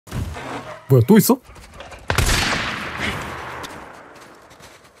뭐야, 또 있어?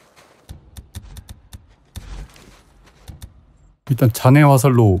 일단 잔해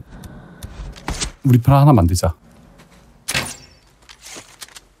화살로 우리 편 하나 만들자.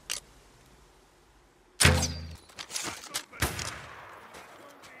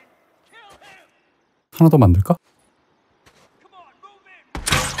 하나 더 만들까?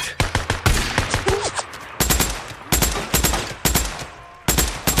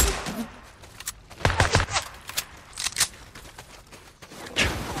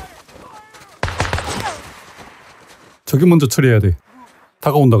 저기 먼저 처리해야 돼.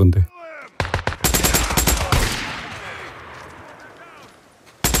 다가온다 근데.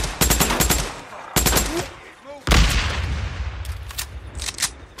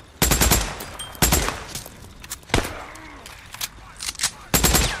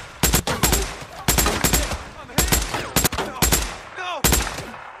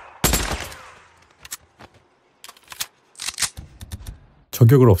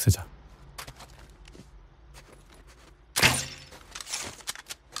 저격을 없애자.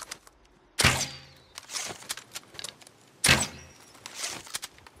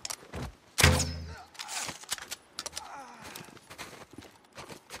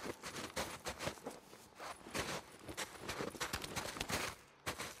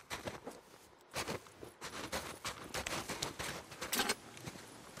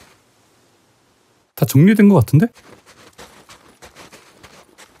 다 정리된 것 같은데?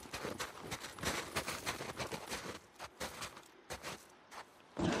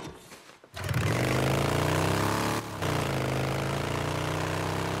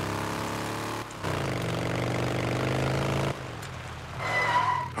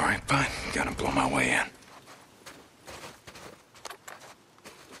 Alright, fine. Gotta blow my way in.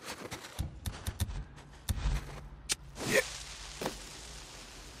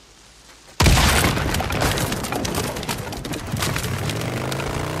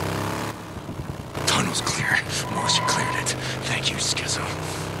 Tunnel's clear. Morse cleared it. Thank you, Schizo.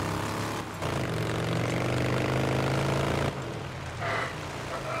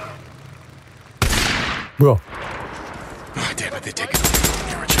 뭐야? Oh, damn it, they take it over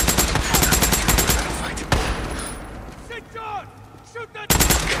the origin. Fight. Sit down! Shoot that!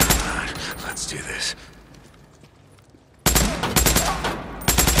 Come on, let's do this.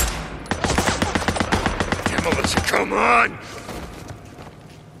 Demolition, come on!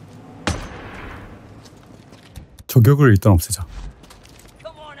 저격을 일단 없애자.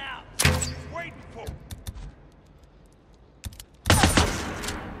 Come on out! Waiting for.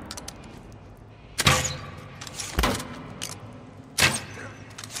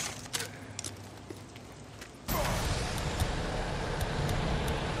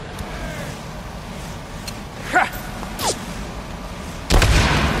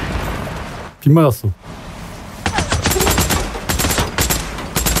 빗 맞았어.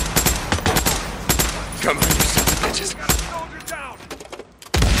 Come on, you sons of bitches. Soldier down!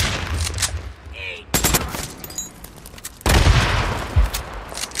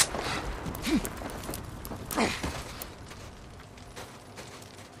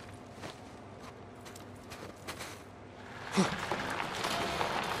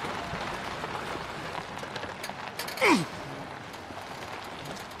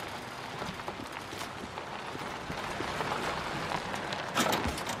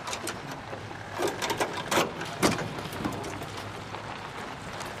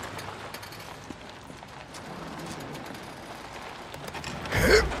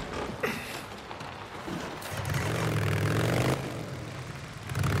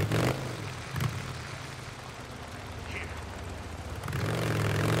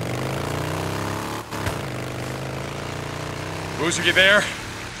 Boozer, you there?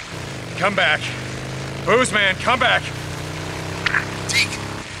 Come back. Booze, man, come back. Deke,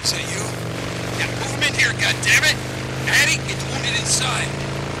 is that you? Yeah, move him in here, goddammit! Addy, get wounded inside.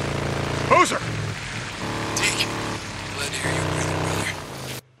 Boozer! Deke, glad to hear you're breathing, brother.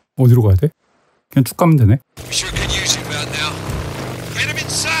 어디로 가야 돼? 그냥 쭉 가면 되네. We sure could use you about now. Get him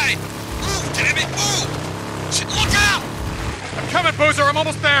inside! Move, dammit, move! Shit, look out! I'm coming, Boozer, I'm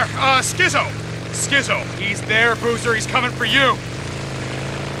almost there. Schizo! Schizo, he's there, Boozer, he's coming for you.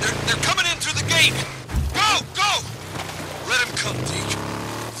 They're coming in through the gate! Go, go! Let him come, Deke.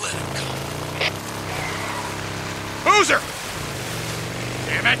 Let him come. Boozer!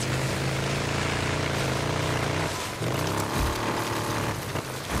 Damn it!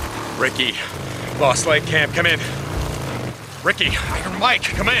 Ricky, Lost Lake Camp, come in. Ricky, Iron Mike,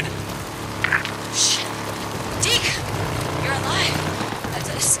 come in. Shit. Deke, you're alive.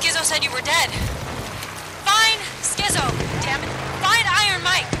 Schizo said you were dead. Find Schizo, damn it. Find Iron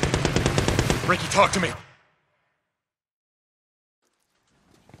Mike. Ricky, talk to me.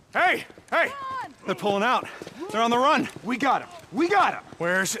 Hey! Hey! They're pulling out. They're on the run. We got him. We got him.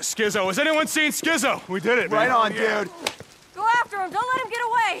 Where's Skizzo? Has anyone seen Skizzo? We did it, man. Right on, dude. Go after him. Don't let him get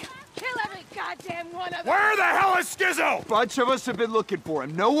away. Kill every goddamn one of them. Where the hell is Skizzo? Bunch of us have been looking for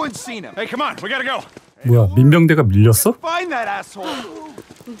him. No one's seen him. Hey, come on. We gotta go. 뭐야, 민병대가 밀렸어? Find that asshole.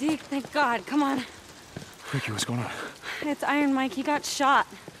 Deke, thank God. Come on. Ricky, what's going on? It's Iron Mike. He got shot.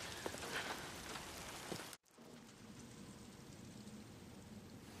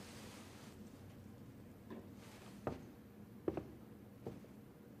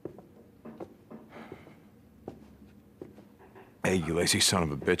 Hey, you lazy son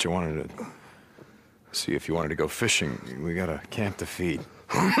of a bitch. I wanted to see if you wanted to go fishing. We got a camp to feed.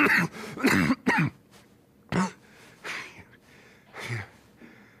 You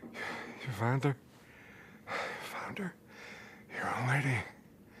found her? Found her? Your old lady?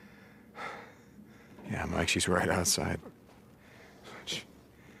 Yeah, Mike, she's right outside.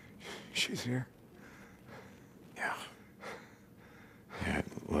 She's here? Yeah. Yeah,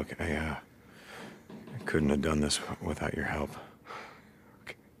 look, I couldn't have done this without your help.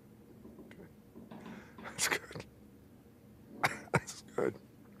 Okay. That's good. That's good.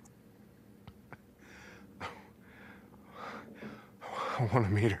 I want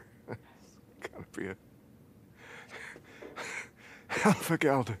to meet her. It's gotta be a hell of a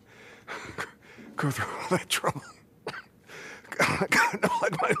gal to go through all that trouble. God, I gotta know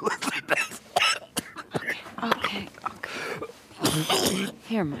like my little bit. Okay.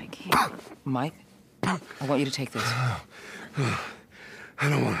 Here, Mike. Here. Mike, I want you to take this. I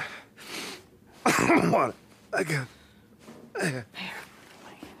don't want it. I don't want it. I got it. Here,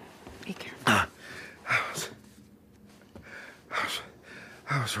 Mike. Be careful.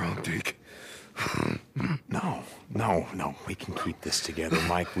 I was wrong, Deke. No. We can keep this together,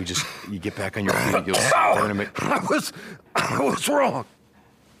 Mike. You get back on your feet. You'll see. We're gonna make. I was wrong.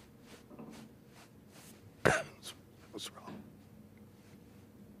 I was wrong.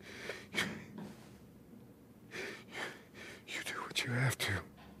 You do what you have to.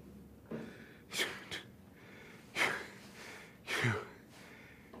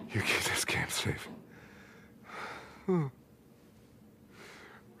 You keep this camp safe.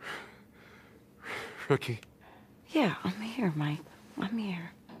 Ricky. Yeah, I'm here, Mike. I'm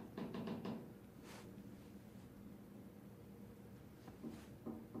here.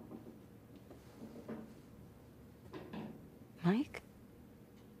 Mike?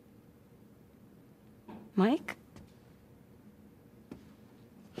 Mike?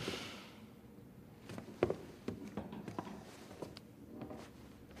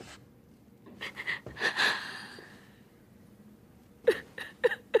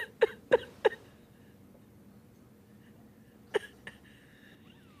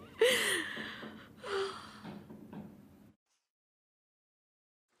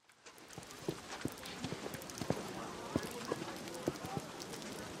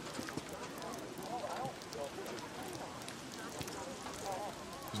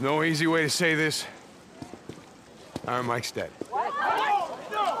 There's no easy way to say this. Iron Mike's dead. He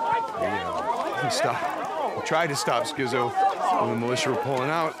stopped. He tried to stop Skizzo when the militia were pulling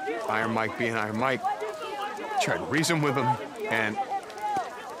out. Iron Mike being Iron Mike. Tried to reason with him, and...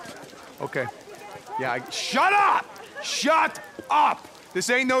 Okay. Yeah, shut up! Shut up! This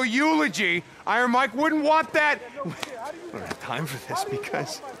ain't no eulogy. Iron Mike wouldn't want that. We don't have time for this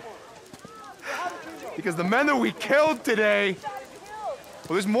because the men that we killed today...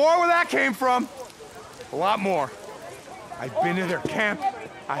 Well, there's more where that came from. A lot more. I've been to their camp.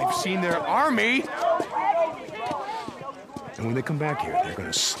 I've seen their army. And when they come back here, they're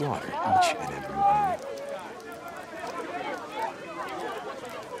gonna slaughter each and every one of you.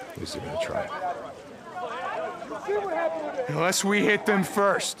 At least they're gonna try. Unless we hit them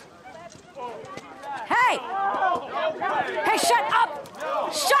first. Hey! Hey, shut up!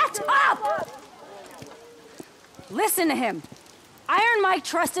 Shut up! Listen to him. Iron Mike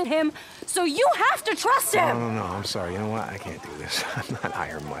trusted him, so you have to trust him! No, I'm sorry. You know what? I can't do this. I'm not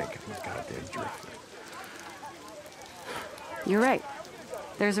Iron Mike. I'm a goddamn drift. You're right.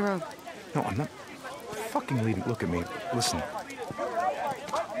 There's a road. No, I'm not fucking leaving. Look at me. Listen.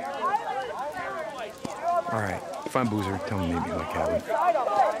 All right. Find Boozer. Tell him to meet me in my cabin.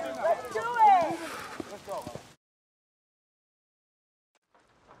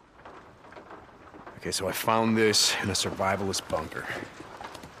 Okay, so I found this in a survivalist bunker.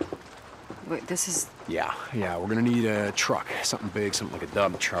 Wait, this is... Yeah, we're gonna need a truck, something big, something like a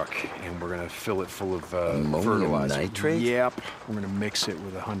dump truck, and we're gonna fill it full of fertilizer. Nitrate? Yep, we're gonna mix it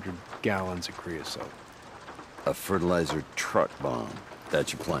with 100 gallons of creosote. A fertilizer truck bomb.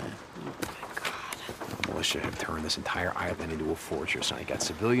 That's your plan. militia have turned this entire island into a fortress. Now, you got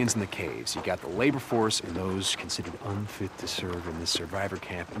civilians in the caves, you got the labor force and those considered unfit to serve in this survivor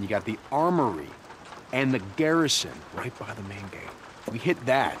camp, and you got the armory and the garrison right by the main gate. If we hit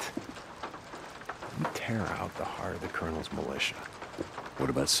that, we tear out the heart of the colonel's militia. What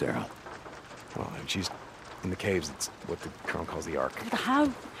about Sarah? Well, she's in the caves. It's what the colonel calls the Ark.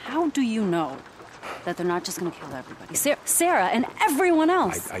 How do you know that they're not just gonna kill everybody? Sarah and everyone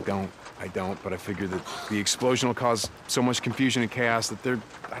else. I don't, but I figure that the explosion will cause so much confusion and chaos that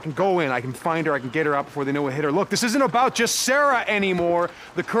I can go in, I can find her, I can get her out before they know what hit her. Look, this isn't about just Sarah anymore.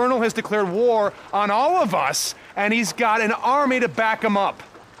 The colonel has declared war on all of us, and he's got an army to back him up.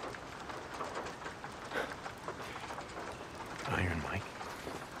 Iron Mike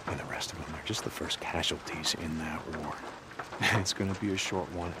and the rest of them are just the first casualties in that war. It's gonna be a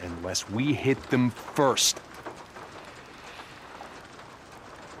short one unless we hit them first.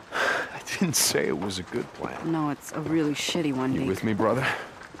 I didn't say it was a good plan. No, it's a really shitty one, You Deke. with me, brother?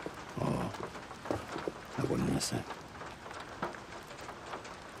 Oh, I wouldn't listen.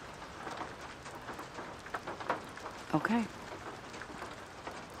 Okay.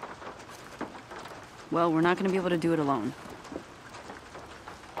 Well, we're not gonna be able to do it alone.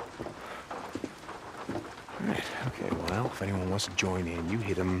 All right, okay, well, if anyone wants to join in, you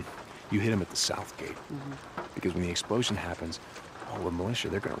hit him at the south gate. Because when the explosion happens, all the militia,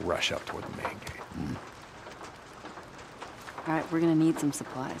 they're gonna rush up toward the main gate. All right, we're gonna need some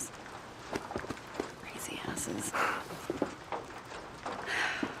supplies. Crazy asses.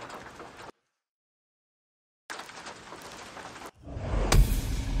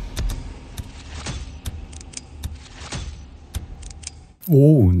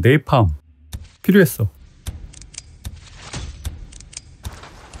 오, 네이팜 필요했어.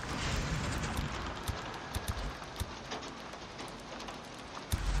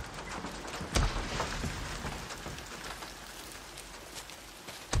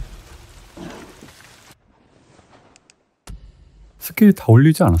 스킬 다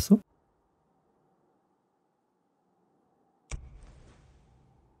올리지 않았어?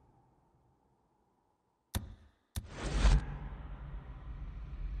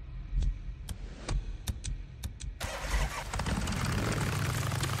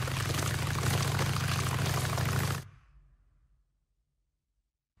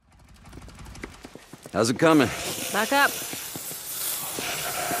 How's it coming? Back up.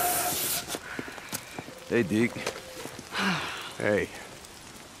 Hey, Deke. Hey,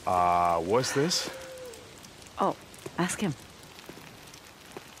 what's this? Oh, ask him.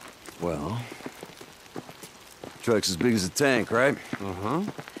 Well, truck's as big as a tank, right? Uh-huh.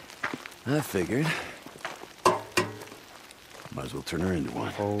 I figured. Might as well turn her into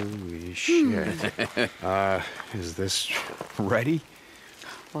one. Holy shit. Is this ready?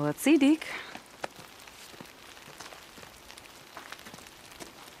 Well, let's see, Deke.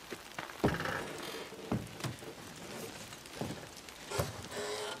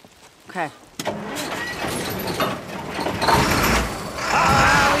 Okay.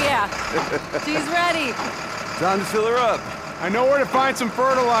 Oh, yeah. She's ready. Time to fill her up. I know where to find some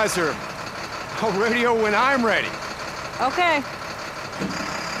fertilizer. I'll radio when I'm ready. Okay.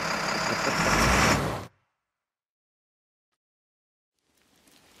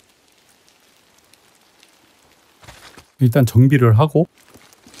 일단 정비를 하고.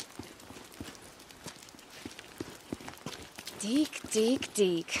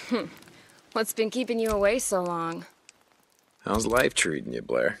 Deke. What's been keeping you away so long? How's life treating you,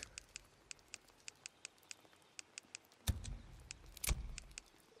 Blair?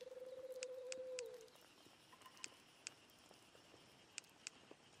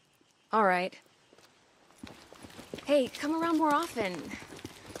 All right. Hey, come around more often.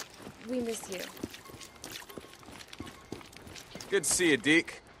 We miss you. Good to see you,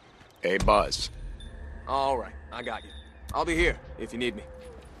 Deke. Hey, Buzz. All right, I got you. I'll be here if you need me.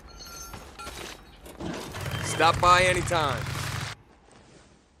 Stop by anytime.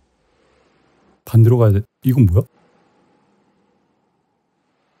 반대로 가야 돼. 이건 뭐야?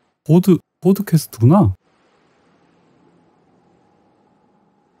 포드캐스트구나.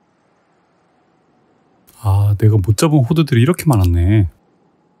 아, 내가 못 잡은 호드들이 이렇게 많았네.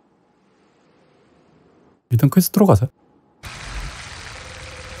 일단 퀘스트로 가자.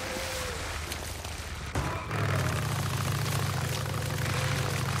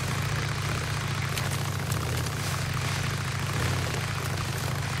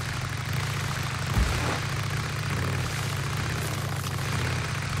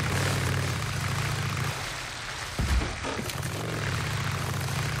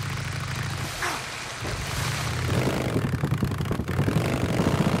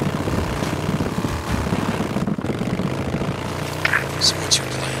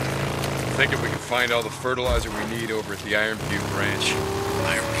 thinking we can find all the fertilizer we need over at the Iron Butte Ranch.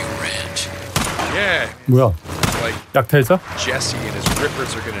 Iron Butte Ranch. Yeah, 뭐야? like 약탈자? Jesse and his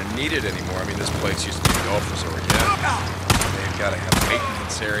rippers are gonna need it anymore. I mean, this place used to be a golf resort, yeah? They've gotta have a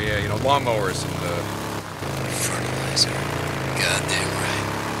maintenance area, you know, lawnmowers and Fertilizer. Goddamn right.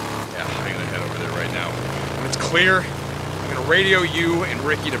 yeah, I'm gonna head over there right now. When it's clear, I'm gonna radio you and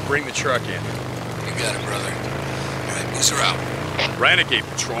Ricky to bring the truck in. You got it, brother. All right, boozer out. Renegade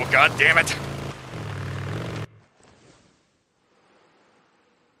Patrol, goddammit!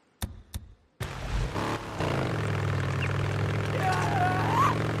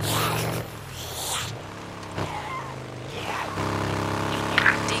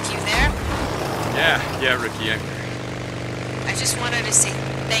 Deke, you there? Yeah, Ricky, I'm here. I just wanted to say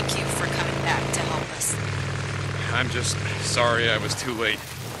thank you for coming back to help us. I'm just sorry I was too late.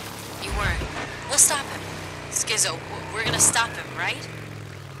 You weren't. We'll stop him. Skizzo, we're gonna stop him, right?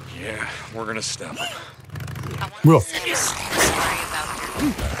 Yeah, we're gonna stop him. I want 뭐야? to send you a story about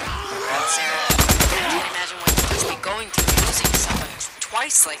Sarah. I can't imagine what you must be going through losing someone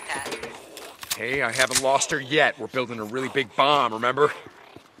twice like that. Hey, I haven't lost her yet. We're building a really big bomb, remember?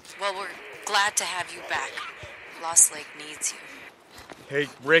 Well, we're glad to have you back. Lost Lake needs you. Hey,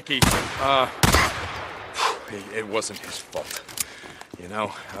 Ricky, it wasn't his fault. You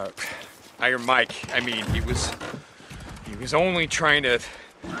know, Iron Mike, I mean, he was only trying to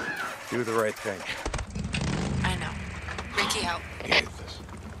do the right thing. I know. Ricky out. Yeah, this.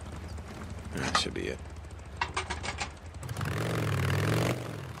 That should be it.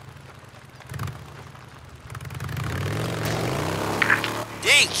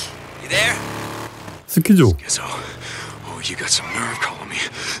 Deke, you there? 스키죠. So, oh, you got some nerve calling me.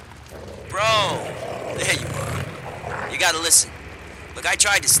 Bro, there you are. You gotta listen. Look, I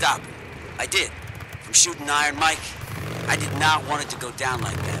tried to stop him. I did. From shooting Iron Mike. I did not want it to go down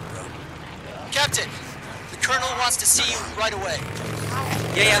like that, bro. Captain, the Colonel wants to see you right away.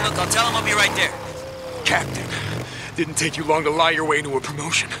 Yeah, look, I'll tell him I'll be right there. Captain, didn't take you long to lie your way into a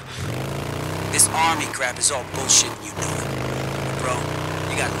promotion. This army crap is all bullshit and you know it. Bro,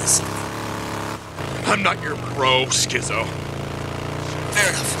 you gotta listen to me. I'm not your bro, Skizzo. Fair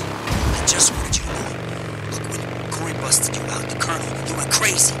enough. I just wanted you to know. Look, when Corey busted you out, the Colonel, he went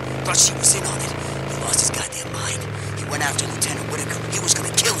crazy. Thought she was in on it. He lost his goddamn mind. He went after Lieutenant Whitaker. He was gonna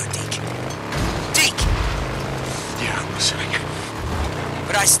kill her, Deke. Deke! Yeah, I'm listening.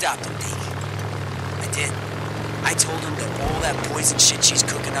 But I stopped him, Deke. I did. I told him that all that poison shit she's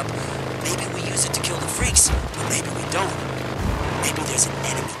cooking up, maybe we use it to kill the freaks, but maybe we don't. Maybe there's an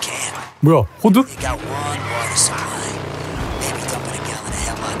enemy camp. 뭐야? 호드? They got one water supply. Maybe dumping a gallon of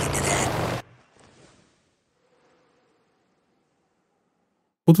hemlock into that.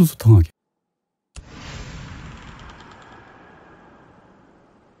 호두 소탕하기.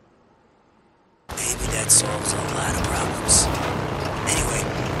 Maybe that solves a lot of problems. Anyway,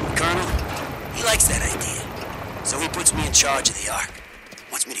 Colonel, he likes that idea. So he puts me in charge of the Ark.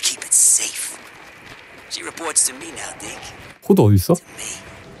 Wants me to keep it safe. She reports to me now, Deke. 호두 어디 있어? To me.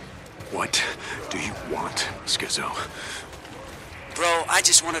 What do you want, Skizzo? Bro, I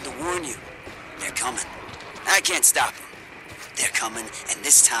just wanted to warn you. They're coming. I can't stop them. They're coming, and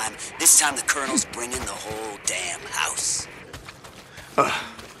this time the Colonel's bringing the whole damn house.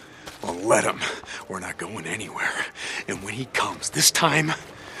 Well, let him. We're not going anywhere. And when he comes this time,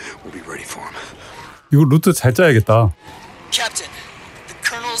 we'll be ready for him. 이거 루트 잘 짜야겠다. Captain, the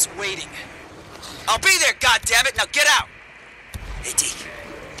Colonel's waiting. I'll be there, goddammit! Now get out! Hey, Deke.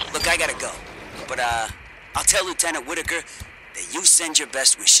 Look, I gotta go. But, I'll tell Lieutenant Whitaker that you send your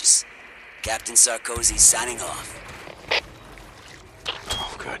best wishes. Captain Sarkozy signing off.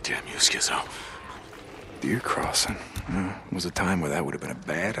 Oh, goddamn you, Skizzo. Deer crossing. Was a time where that would have been a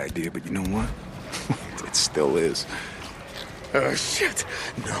bad idea, but you know what? It still is. Oh, shit.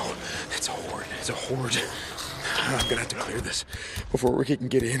 No, it's a horde. It's a horde. I'm gonna have to clear this before Ricky can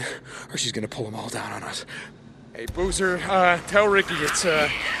get in, or she's gonna pull them all down on us. Hey, Boozer, tell Ricky it's, be a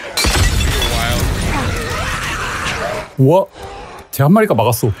while. 우와, 쟤 한 마리가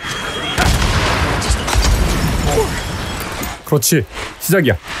막았어. 그렇지,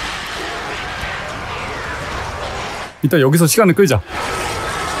 시작이야. 일단 여기서 시간을 끌자.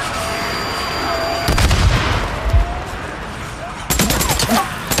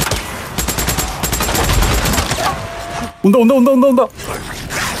 온다.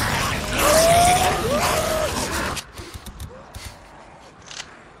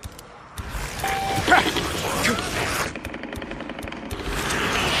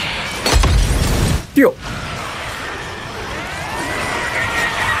 뛰어.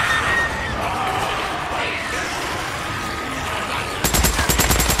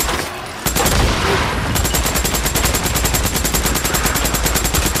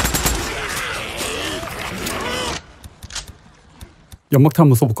 연막탄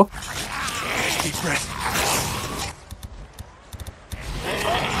한번 써볼까?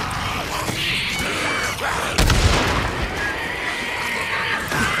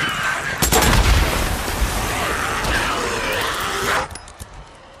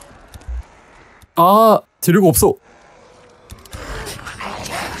 아, 재료가 없어.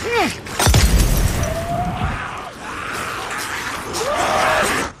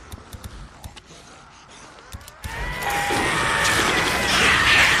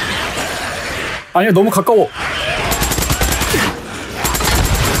 아니야, 너무 가까워.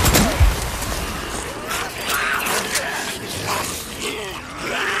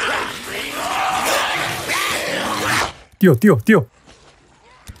 뛰어.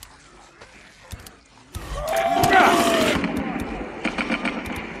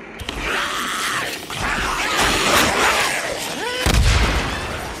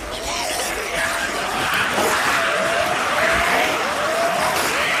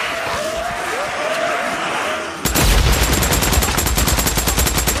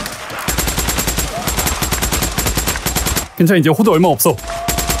 괜찮아, 이제 호드 얼마 없어.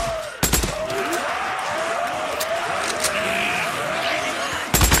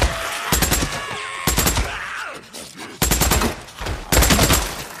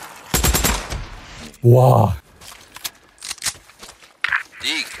 와.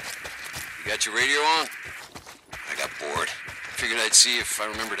 Deke, you got your radio on? I got bored. Figured I'd see if I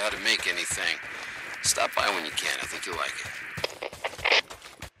remembered how to make anything. Stop by when you can. I think you'll like it.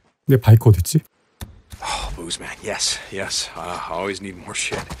 내 바이크 어딨지? Oh, booze, man. Yes. I always need more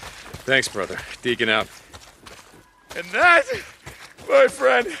shit. Thanks, brother. Deacon out. And that, my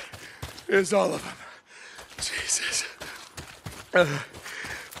friend, is all of them. Jesus.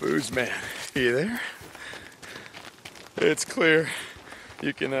 Booze, man. You there? It's clear.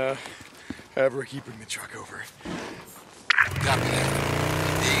 You can, have Ricky bring the truck over. Copy that.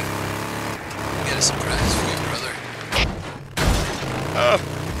 Deke, I got a surprise for you, brother.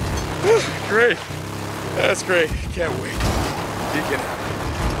 Great. That's great. Can't wait. Deacon out.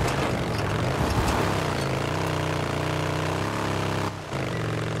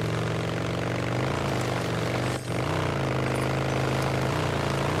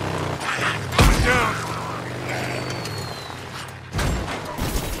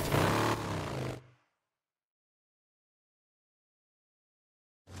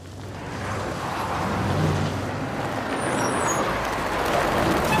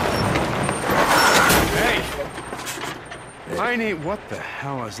 What the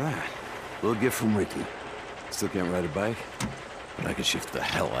hell was that? Little gift from Ricky. Still can't ride a bike, but I can shift the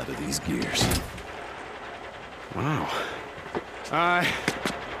hell out of these gears. Wow.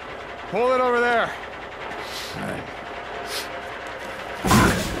 Hold it over there. All right.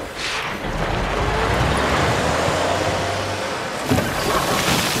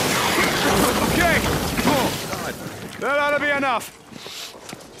 Okay, cool. That ought to be enough.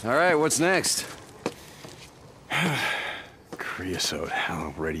 All right, what's next? Creosote.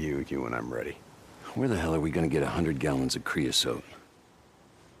 I'll radio you when I'm ready. Where the hell are we gonna get 100 gallons of creosote?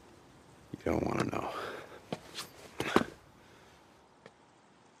 You don't want to know.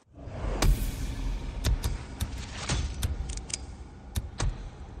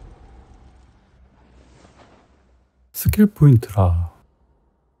 스킬 포인트라.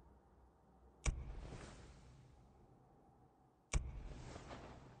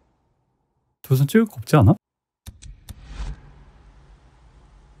 조선 찍을 거 없지 않아?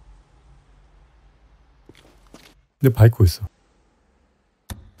 내 바이크 있어.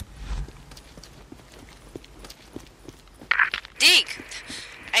 Deke,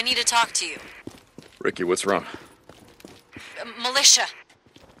 I need to talk to you. Ricky, what's wrong? Militia.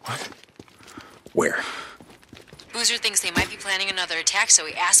 What? Where? Boozer thinks they might be planning another attack, so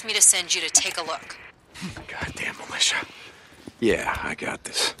he asked me to send you to take a look. Goddamn militia. Yeah, I got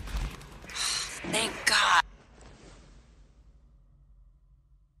this. Thank God.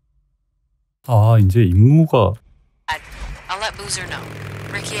 아, 이제 임무가. I'll let Boozer know.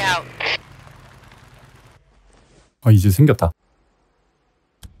 Ricky out. 아, 이제 생겼다.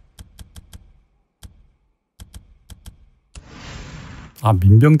 아,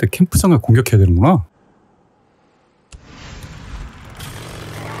 민병대 캠프장을 공격해야 되는구나.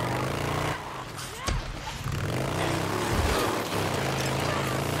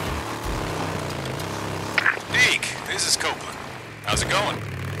 Deke, this is Copeland. How's it going?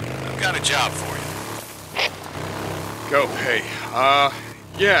 I've got a job for you. Go. Hey.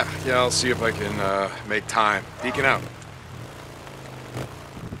 Yeah, I'll see if I can, make time. Deacon out.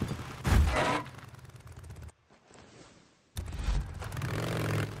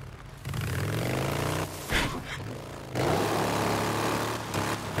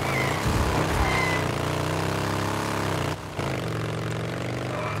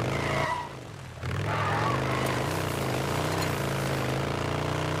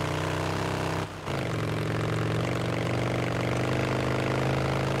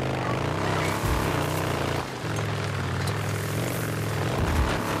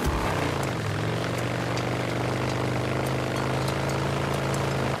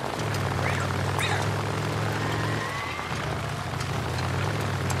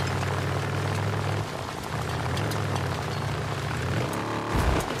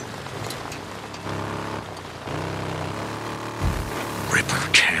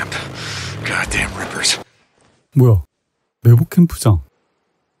 뭐야? 내부 캠프장.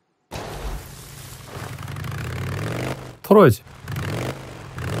 털어야지.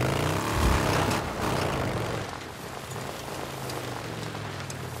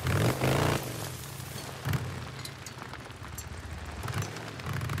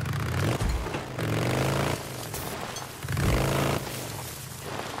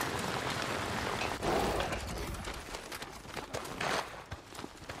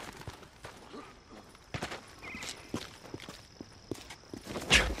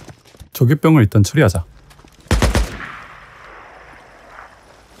 조개병을 일단 처리하자.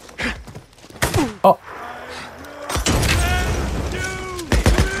 아!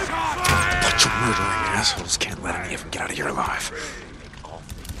 Bunch of murdering assholes can't let any of them get out of here alive.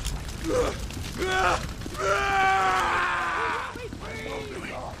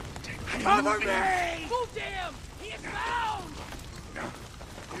 Cover me! Move him! He is bound!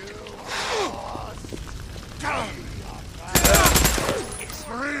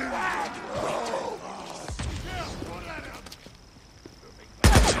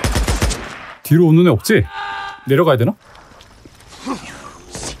 뒤로 오는 애 없지? 내려가야 되나?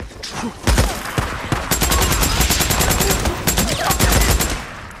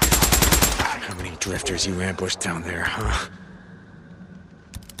 How many drifters you ambushed down there, huh?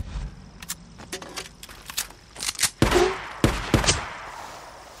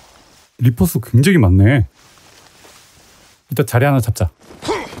 리퍼스 굉장히 많네. 일단 자리 하나 잡자.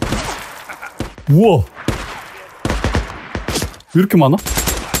 우와! 왜 이렇게 많아?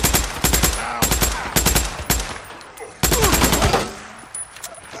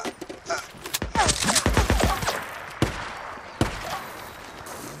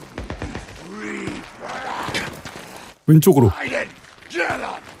 왼쪽으로.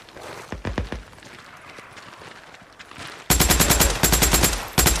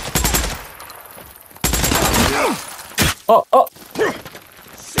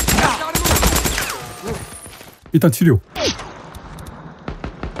 일단 치료.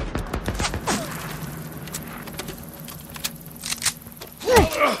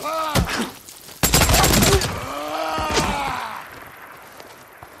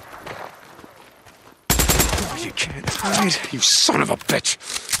 You can't hide, you son of a bitch!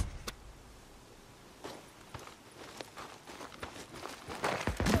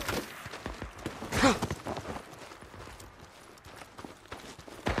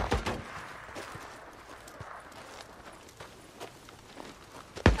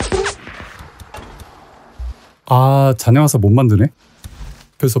 아, 자네 와서 못 만드네?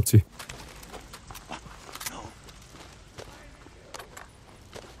 별 수 없지.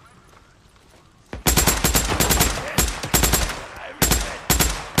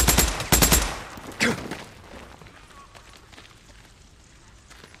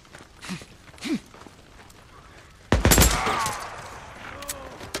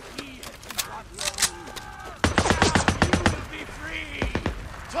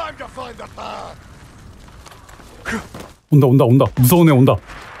 온다. 무서운 애 온다.